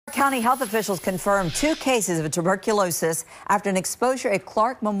County health officials confirmed 2 cases of tuberculosis after an exposure at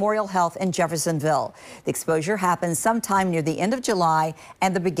Clark Memorial Health in Jeffersonville. The exposure happened sometime near the end of July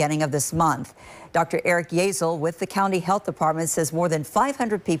and the beginning of this month. Dr. Eric Yazel with the county health department says more than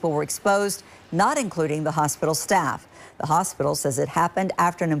 500 people were exposed, not including the hospital staff. The hospital says it happened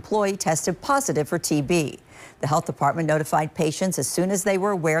after an employee tested positive for TB. The health department notified patients as soon as they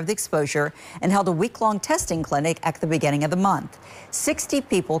were aware of the exposure and held a week-long testing clinic at the beginning of the month. 60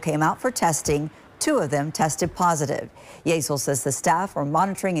 people came out for testing. 2 of them tested positive. Yazel says the staff are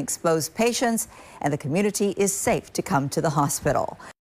monitoring exposed patients and the community is safe to come to the hospital.